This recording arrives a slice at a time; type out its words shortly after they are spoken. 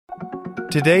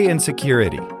Today in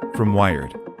Security from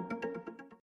Wired.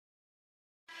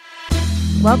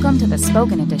 Welcome to the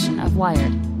spoken edition of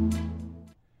Wired.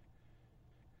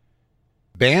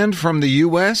 Banned from the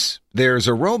U.S.? There's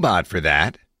a robot for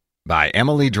that. By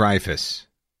Emily Dreyfus.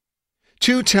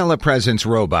 Two telepresence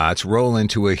robots roll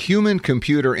into a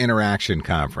human-computer interaction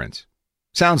conference.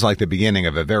 Sounds like the beginning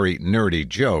of a very nerdy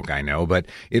joke, I know, but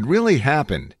it really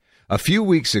happened. A few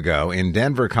weeks ago in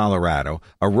Denver, Colorado,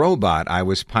 a robot I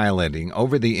was piloting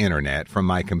over the internet from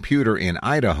my computer in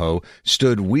Idaho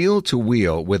stood wheel to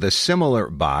wheel with a similar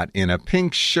bot in a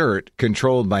pink shirt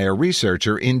controlled by a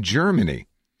researcher in Germany.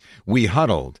 We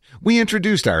huddled. We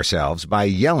introduced ourselves by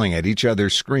yelling at each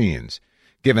other's screens.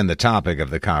 Given the topic of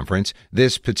the conference,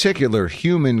 this particular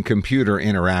human-computer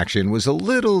interaction was a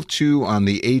little too on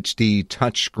the HD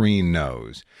touchscreen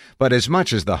nose. But as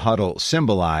much as the huddle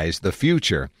symbolized the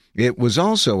future, it was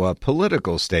also a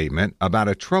political statement about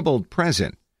a troubled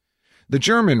present. The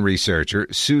German researcher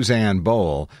Suzanne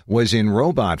Bohl was in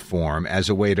robot form as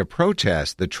a way to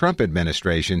protest the Trump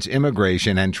administration's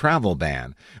immigration and travel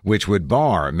ban, which would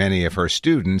bar many of her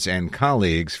students and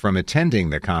colleagues from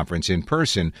attending the conference in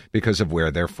person because of where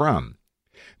they're from.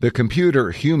 The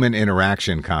Computer Human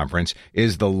Interaction Conference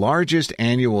is the largest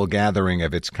annual gathering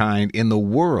of its kind in the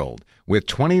world, with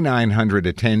 2,900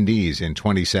 attendees in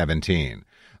 2017.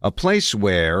 A place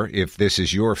where, if this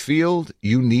is your field,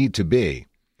 you need to be.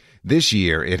 This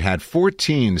year, it had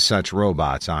 14 such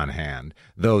robots on hand,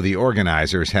 though the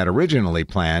organizers had originally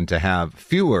planned to have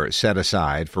fewer set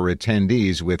aside for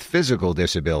attendees with physical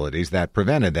disabilities that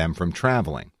prevented them from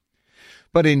traveling.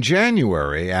 But in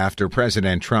January, after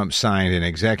President Trump signed an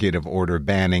executive order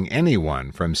banning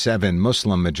anyone from 7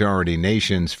 Muslim-majority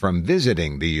nations from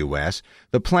visiting the U.S.,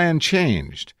 the plan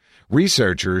changed.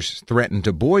 Researchers threatened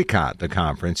to boycott the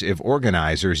conference if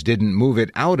organizers didn't move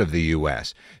it out of the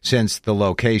U.S., since the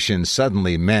location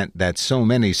suddenly meant that so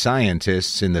many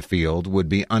scientists in the field would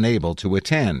be unable to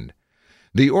attend.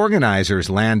 The organizers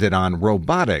landed on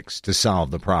robotics to solve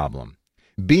the problem.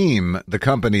 Beam, the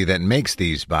company that makes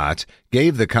these bots,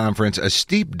 gave the conference a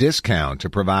steep discount to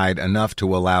provide enough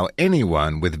to allow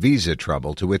anyone with visa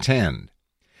trouble to attend.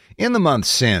 In the months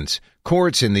since,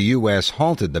 courts in the U.S.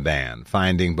 halted the ban,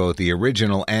 finding both the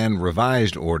original and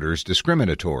revised orders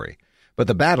discriminatory. But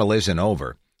the battle isn't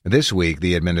over. This week,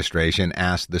 the administration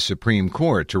asked the Supreme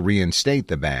Court to reinstate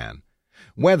the ban.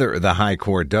 Whether the High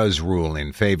Court does rule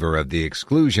in favor of the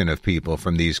exclusion of people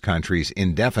from these countries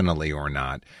indefinitely or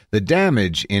not, the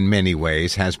damage in many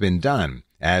ways has been done,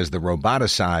 as the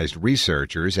roboticized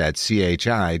researchers at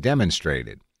CHI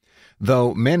demonstrated.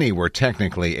 Though many were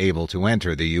technically able to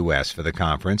enter the U.S. for the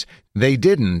conference, they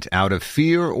didn't out of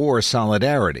fear or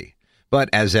solidarity. But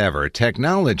as ever,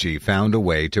 technology found a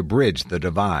way to bridge the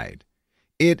divide.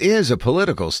 It is a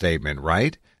political statement,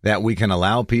 right, that we can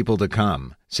allow people to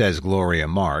come, says Gloria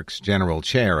Marks, General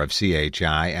Chair of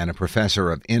CHI and a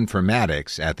professor of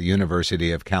informatics at the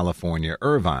University of California,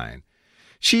 Irvine.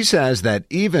 She says that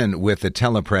even with the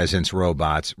telepresence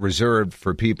robots reserved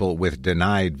for people with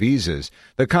denied visas,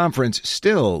 the conference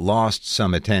still lost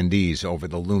some attendees over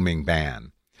the looming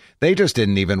ban. They just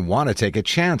didn't even want to take a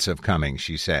chance of coming,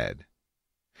 she said.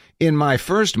 In my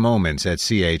first moments at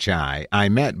CHI, I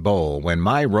met Bohl when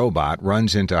my robot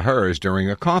runs into hers during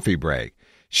a coffee break.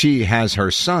 She has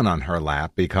her son on her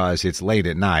lap because it's late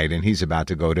at night and he's about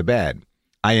to go to bed.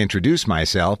 I introduce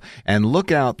myself and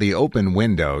look out the open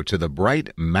window to the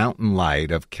bright mountain light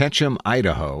of Ketchum,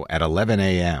 Idaho at 11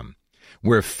 a.m.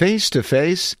 We're face to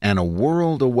face and a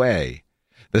world away.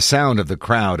 The sound of the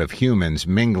crowd of humans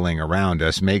mingling around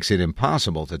us makes it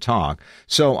impossible to talk,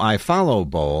 so I follow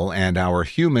Bohl and our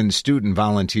human student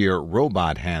volunteer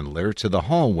robot handler to the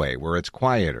hallway where it's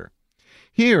quieter.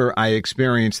 Here I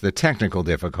experience the technical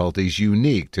difficulties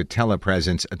unique to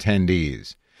telepresence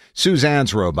attendees.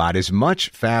 Suzanne's robot is much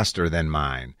faster than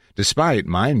mine, despite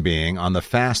mine being on the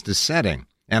fastest setting,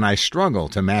 and I struggle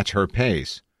to match her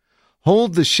pace.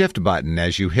 Hold the shift button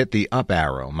as you hit the up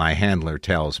arrow, my handler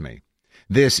tells me.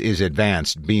 This is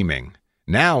advanced beaming.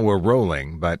 Now we're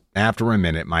rolling, but after a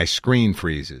minute my screen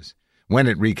freezes. When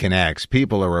it reconnects,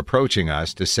 people are approaching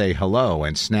us to say hello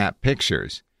and snap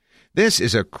pictures. This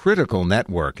is a critical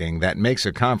networking that makes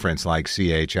a conference like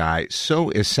CHI so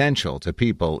essential to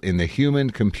people in the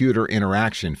human-computer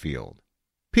interaction field.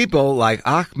 People like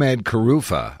Ahmed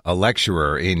Karoufa, a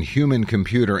lecturer in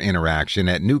human-computer interaction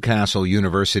at Newcastle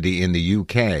University in the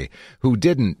UK, who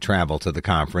didn't travel to the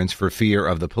conference for fear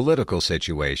of the political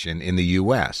situation in the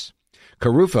U.S.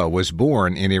 Karoufa was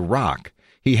born in Iraq.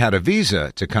 He had a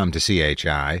visa to come to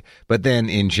CHI, but then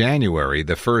in January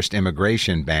the first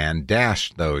immigration ban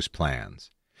dashed those plans.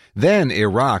 Then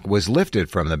Iraq was lifted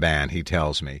from the ban, he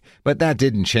tells me, but that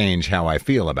didn't change how I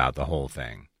feel about the whole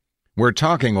thing. We're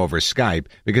talking over Skype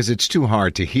because it's too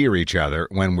hard to hear each other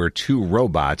when we're two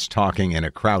robots talking in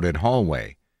a crowded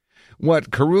hallway.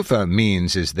 What Karufa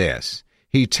means is this.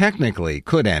 He technically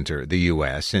could enter the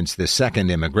U.S. since the second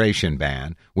immigration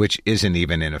ban, which isn't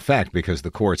even in effect because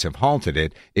the courts have halted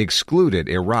it, excluded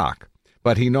Iraq.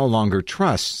 But he no longer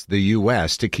trusts the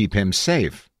U.S. to keep him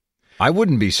safe. I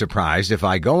wouldn't be surprised if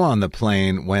I go on the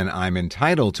plane when I'm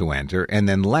entitled to enter and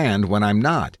then land when I'm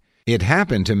not. It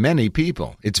happened to many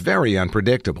people. It's very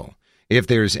unpredictable. If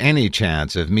there's any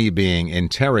chance of me being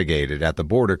interrogated at the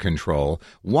border control,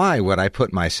 why would I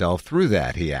put myself through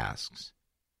that, he asks.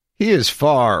 He is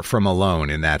far from alone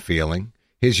in that feeling.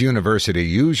 His university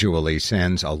usually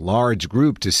sends a large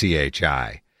group to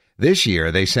CHI. This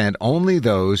year they sent only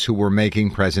those who were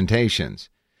making presentations.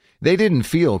 They didn't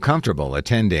feel comfortable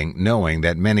attending, knowing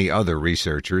that many other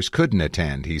researchers couldn't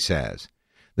attend, he says.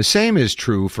 The same is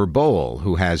true for Bohl,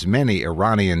 who has many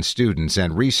Iranian students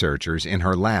and researchers in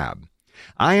her lab.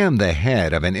 I am the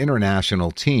head of an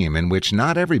international team in which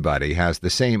not everybody has the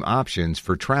same options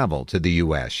for travel to the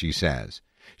U.S., she says.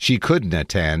 She couldn't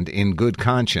attend in good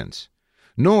conscience.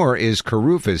 Nor is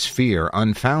Karufa's fear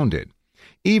unfounded.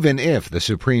 Even if the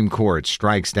Supreme Court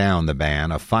strikes down the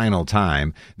ban a final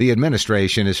time, the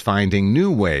administration is finding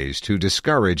new ways to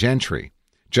discourage entry.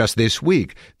 Just this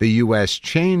week, the U.S.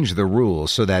 changed the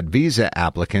rules so that visa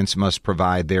applicants must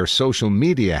provide their social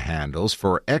media handles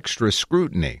for extra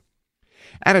scrutiny.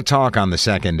 At a talk on the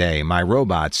second day, my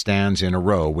robot stands in a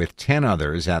row with 10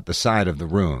 others at the side of the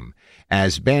room.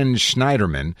 As Ben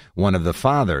Schneiderman, one of the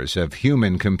fathers of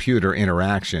human-computer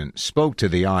interaction, spoke to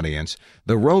the audience,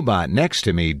 the robot next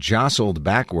to me jostled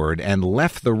backward and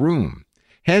left the room.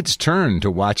 Heads turned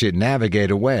to watch it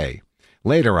navigate away.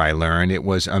 Later I learned it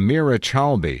was Amira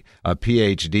Chalbi, a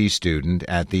Ph.D. student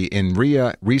at the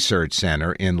INRIA Research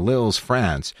Center in Lille,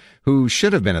 France, who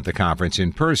should have been at the conference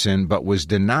in person but was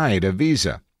denied a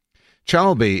visa.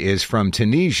 Chalbi is from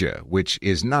Tunisia, which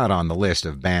is not on the list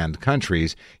of banned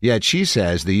countries, yet she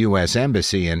says the U.S.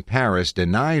 Embassy in Paris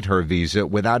denied her visa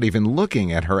without even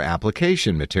looking at her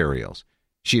application materials.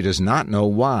 She does not know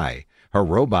why. Her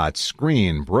robot's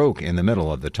screen broke in the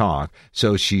middle of the talk,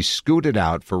 so she scooted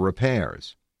out for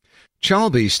repairs.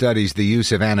 Chalbi studies the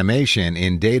use of animation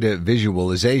in data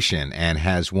visualization and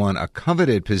has won a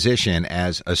coveted position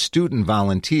as a student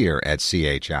volunteer at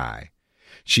CHI.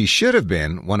 She should have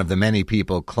been one of the many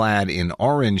people clad in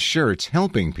orange shirts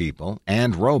helping people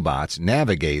and robots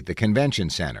navigate the convention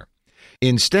center.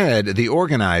 Instead, the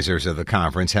organizers of the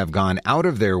conference have gone out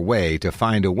of their way to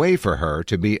find a way for her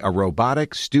to be a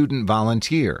robotic student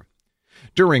volunteer.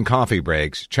 During coffee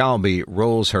breaks, Chalbi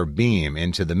rolls her beam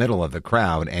into the middle of the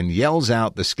crowd and yells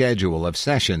out the schedule of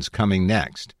sessions coming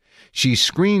next. She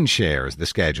screen shares the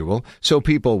schedule so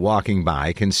people walking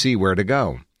by can see where to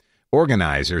go.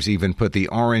 Organizers even put the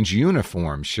orange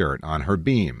uniform shirt on her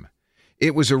beam.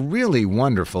 It was a really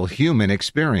wonderful human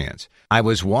experience. I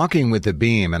was walking with the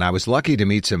beam and I was lucky to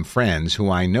meet some friends who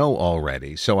I know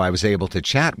already, so I was able to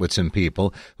chat with some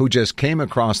people who just came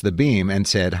across the beam and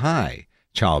said hi,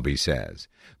 Chalbi says.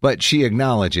 But she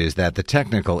acknowledges that the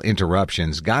technical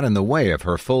interruptions got in the way of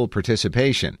her full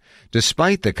participation,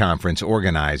 despite the conference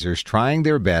organizers trying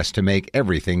their best to make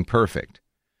everything perfect.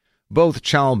 Both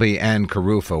Chalbi and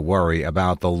Karufa worry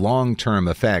about the long-term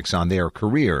effects on their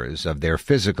careers of their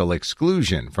physical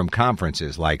exclusion from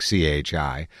conferences like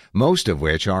CHI, most of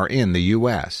which are in the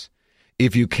U.S.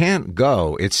 If you can't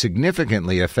go, it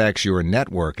significantly affects your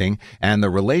networking and the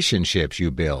relationships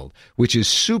you build, which is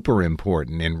super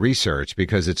important in research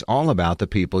because it's all about the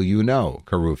people you know,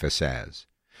 Karufa says.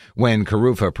 When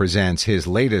Karufa presents his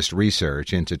latest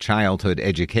research into childhood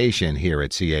education here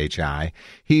at CHI,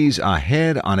 he's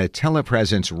ahead on a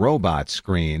telepresence robot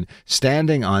screen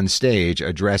standing on stage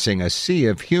addressing a sea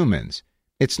of humans.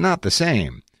 It's not the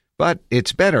same, but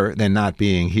it's better than not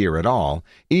being here at all,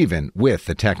 even with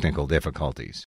the technical difficulties.